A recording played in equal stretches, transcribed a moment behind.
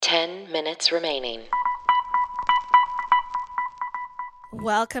10 minutes remaining.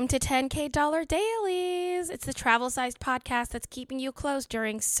 Welcome to $10K Dailies. It's the travel-sized podcast that's keeping you close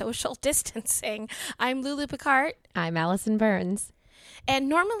during social distancing. I'm Lulu Picard. I'm Allison Burns. And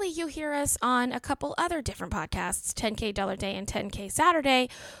normally you hear us on a couple other different podcasts, 10K Day and 10K Saturday,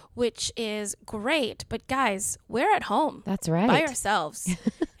 which is great. But guys, we're at home. That's right. By ourselves.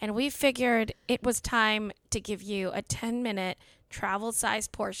 And we figured it was time to give you a 10-minute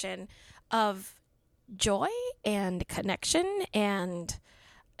travel-sized portion of joy and connection and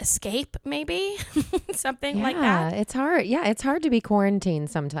escape, maybe something like that. It's hard. Yeah, it's hard to be quarantined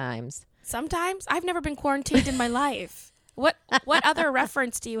sometimes. Sometimes. I've never been quarantined in my life. What other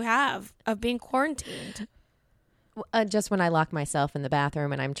reference do you have of being quarantined? Just when I lock myself in the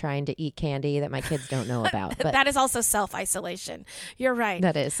bathroom and I'm trying to eat candy that my kids don't know about. But that is also self-isolation. You're right.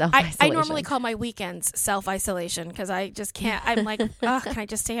 That is self-isolation. I normally call my weekends self-isolation because I just can't. I'm like, can I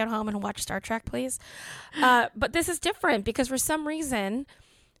just stay at home and watch Star Trek, please? But this is different because for some reason,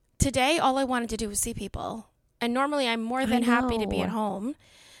 today all I wanted to do was see people. And normally I'm more than happy to be at home.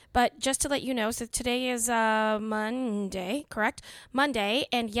 But just to let you know, so today is Monday, correct? Monday.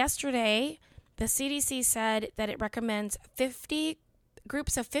 And yesterday, the CDC said that it recommends 50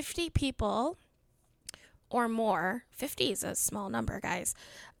 groups of 50 people or more. 50 is a small number, guys.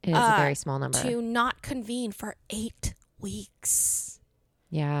 It is a very small number. To not convene for 8 weeks.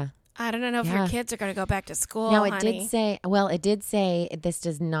 Yeah. I don't know if your kids are going to go back to school. No, it did say this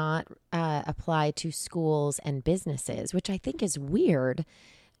does not apply to schools and businesses, which I think is weird.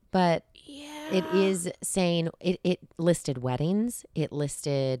 But it is saying it listed weddings, it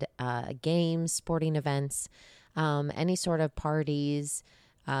listed games, sporting events, any sort of parties,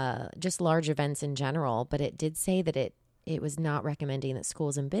 just large events in general. But it did say that it was not recommending that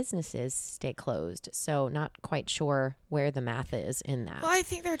schools and businesses stay closed. So not quite sure where the math is in that. Well, I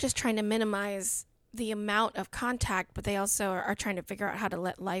think they're just trying to minimize the amount of contact, but they also are trying to figure out how to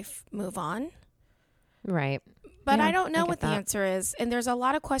let life move on. Right. But I don't know what the answer is. And there's a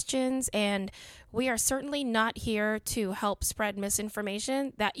lot of questions, and we are certainly not here to help spread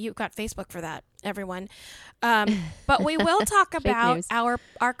misinformation. That you've got Facebook for that, everyone. But we will talk about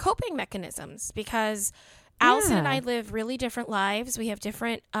our coping mechanisms because Allison and I live really different lives. We have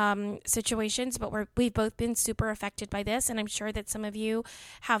different situations, but we've both been super affected by this. And I'm sure that some of you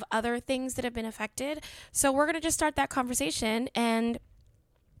have other things that have been affected. So we're going to just start that conversation and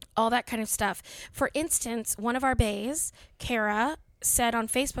all that kind of stuff. For instance, one of our bays, Kara, said on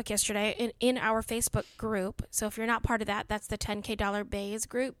Facebook yesterday in our Facebook group. So if you're not part of that, that's the $10K Bays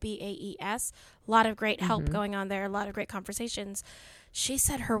group, BAES. A lot of great help going on there. A lot of great conversations. She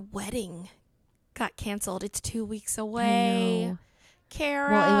said her wedding got canceled. It's 2 weeks away. I know.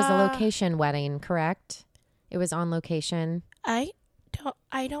 Kara. Well, it was a location wedding, correct? It was on location. I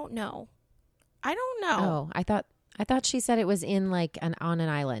don't know. Oh, I thought she said it was in on an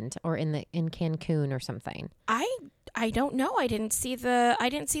island or in Cancun or something. I don't know. I didn't see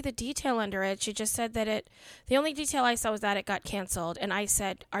the detail under it. She just said that the only detail I saw was that it got canceled. And I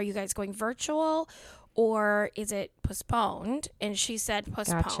said, "Are you guys going virtual or is it postponed?" And she said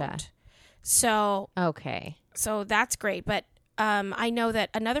postponed. Gotcha. So okay. So that's great. But I know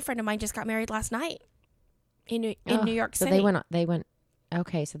that another friend of mine just got married last night in New York City. So they went.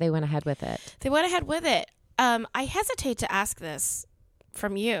 Okay, so they went ahead with it. They went ahead with it. I hesitate to ask this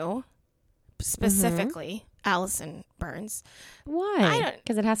from you, specifically, Allison Burns. Why?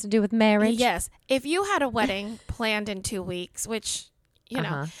 Because it has to do with marriage? Yes. If you had a wedding planned in 2 weeks, which, you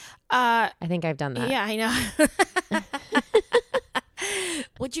know. I think I've done that. Yeah, I know.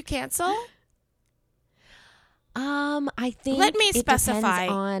 Would you cancel? I think Let me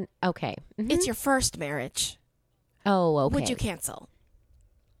specify. Okay. Mm-hmm. It's your first marriage. Oh, okay. Would you cancel?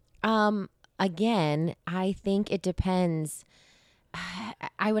 Again, I think it depends.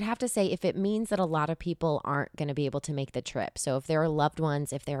 I would have to say if it means that a lot of people aren't going to be able to make the trip. So if there are loved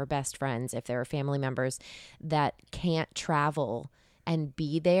ones, if there are best friends, if there are family members that can't travel and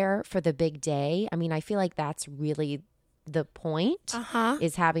be there for the big day, I mean, I feel like that's really the point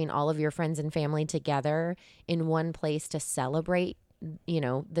is having all of your friends and family together in one place to celebrate,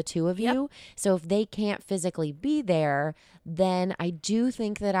 the two of you. So if they can't physically be there, then I do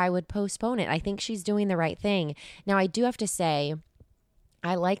think that I would postpone it. I think she's doing the right thing. Now, I do have to say,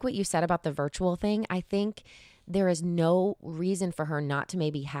 I like what you said about the virtual thing. I think there is no reason for her not to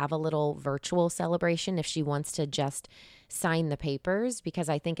maybe have a little virtual celebration if she wants to just sign the papers, because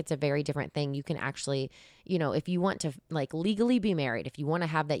I think it's a very different thing. You can actually, if you want to legally be married, if you want to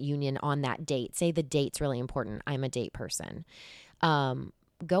have that union on that date, say the date's really important. I'm a date person.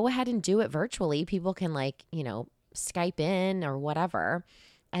 Go ahead and do it virtually. People can Skype in or whatever.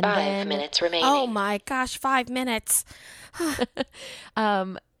 And 5 minutes remaining. Oh my gosh, 5 minutes.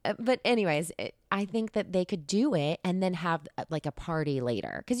 But anyways, I think that they could do it and then have like a party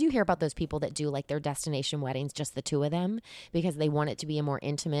later. Because you hear about those people that do like their destination weddings, just the two of them, because they want it to be a more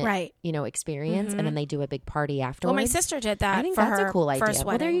intimate, Right. experience. And then they do a big party afterwards. Well, my sister did that. I think for that's her a cool idea. first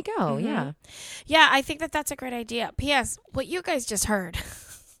Well, there wedding. you go. Yeah. Yeah, I think that that's a great idea. P.S. What you guys just heard.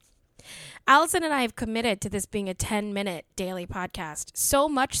 Allison and I have committed to this being a 10-minute daily podcast. So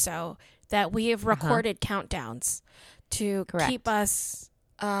much so that we have recorded countdowns to Correct. keep us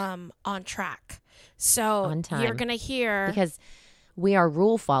on track. So On time. you're going to hear. Because we are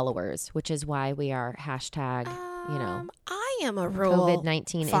rule followers, which is why we are hashtag, I am a rule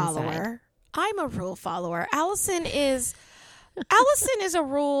COVID-19 follower. inside. I'm a rule follower. Allison is a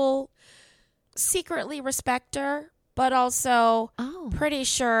rule secretly respecter, but also pretty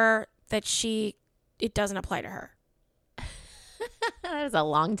sure that it doesn't apply to her. That is a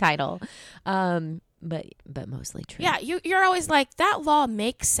long title. But mostly true. Yeah, you're always like, that law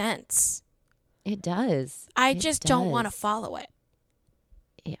makes sense. It does. I just don't want to follow it.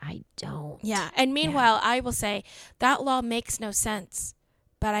 I don't. Yeah. And meanwhile, I will say that law makes no sense,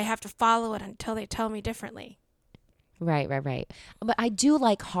 but I have to follow it until they tell me differently. Right. But I do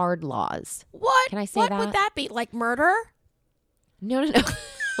like hard laws. What? Can I say what that? What would that be? Like murder? No.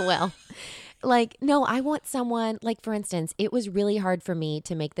 Well, no, I want someone, like, for instance, it was really hard for me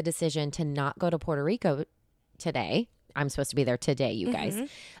to make the decision to not go to Puerto Rico today. I'm supposed to be there today, you guys.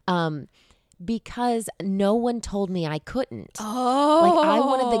 Because no one told me I couldn't. Oh. Like, I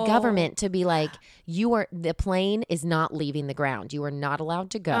wanted the government to be like, the plane is not leaving the ground. You are not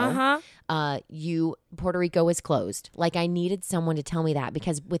allowed to go. Puerto Rico is closed. Like, I needed someone to tell me that,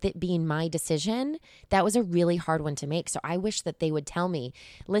 because with it being my decision, that was a really hard one to make. So I wish that they would tell me,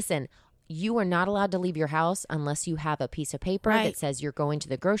 listen, you are not allowed to leave your house unless you have a piece of paper that says you're going to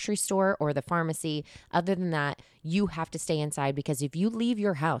the grocery store or the pharmacy. Other than that, you have to stay inside, because if you leave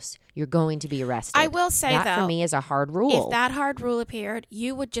your house, you're going to be arrested. I will say, that though, for me is a hard rule. If that hard rule appeared,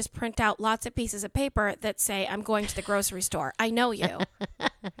 you would just print out lots of pieces of paper that say, I'm going to the grocery store. I know you.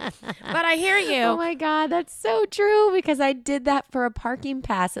 But I hear you. Oh my God, that's so true, because I did that for a parking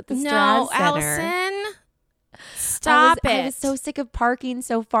pass at the Straz No, Center. Allison. Stop it. I was so sick of parking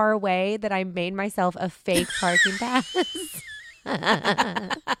so far away that I made myself a fake parking pass.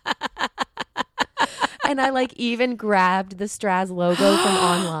 And I even grabbed the Straz logo from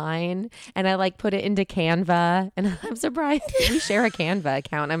online and I put it into Canva. And I'm surprised we share a Canva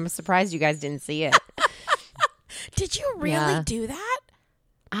account. I'm surprised you guys didn't see it. Did you really do that?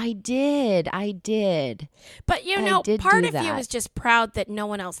 I did. But part of you is just proud that no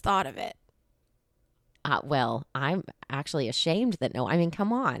one else thought of it. Well, I'm actually ashamed that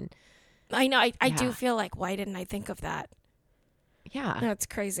come on. I know. I do feel like, why didn't I think of that? Yeah. That's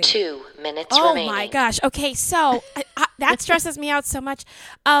crazy. 2 minutes Oh remaining. my gosh. Okay, so that stresses me out so much.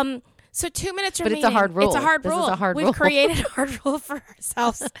 So 2 minutes remaining. But it's a hard rule. It's a hard rule. This is a hard We've rule. created a hard rule for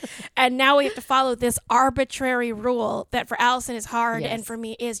ourselves. And now we have to follow this arbitrary rule that for Allison is hard and for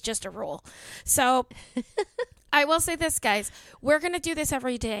me is just a rule. So I will say this, guys. We're going to do this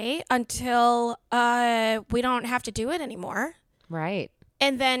every day until we don't have to do it anymore. Right.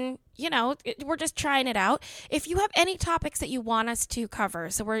 And then, we're just trying it out. If you have any topics that you want us to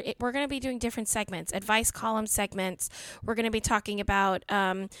cover, so we're going to be doing different segments, advice column segments. We're going to be talking about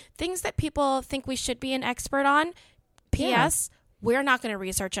things that people think we should be an expert on. P.S. We're not going to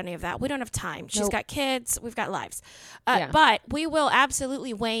research any of that. We don't have time. She's got kids. We've got lives. But we will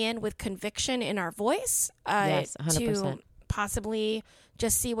absolutely weigh in with conviction in our voice yes, 100%. to possibly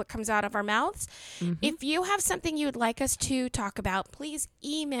just see what comes out of our mouths. Mm-hmm. If you have something you would like us to talk about, please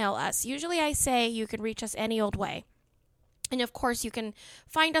email us. Usually I say you can reach us any old way. And of course, you can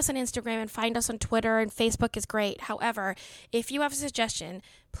find us on Instagram and find us on Twitter, and Facebook is great. However, if you have a suggestion,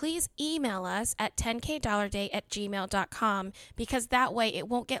 please email us at 10kdollarday@gmail.com, because that way it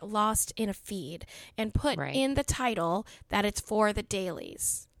won't get lost in a feed, and put in the title that it's for the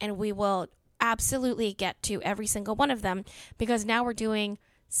dailies. And we will absolutely get to every single one of them, because now we're doing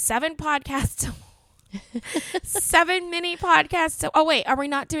 7 podcasts, 7 mini podcasts. Oh, wait, are we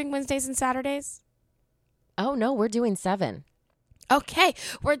not doing Wednesdays and Saturdays? Oh, no, we're doing 7. Okay,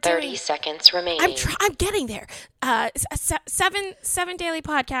 we're doing 30 seconds remaining. I'm getting there. 7 daily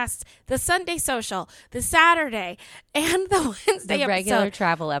podcasts, the Sunday social, the Saturday, and the Wednesday the regular episode.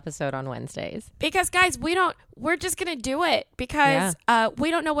 travel episode on Wednesdays. Because guys, we're just gonna do it because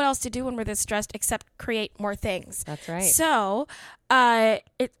we don't know what else to do when we're this stressed except create more things. That's right. So, 10,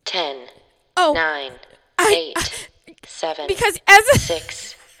 9, 8, 7, because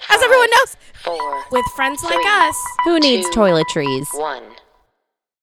 6. As everyone knows, 4, with friends 3, like us, who needs 2, toiletries? 1.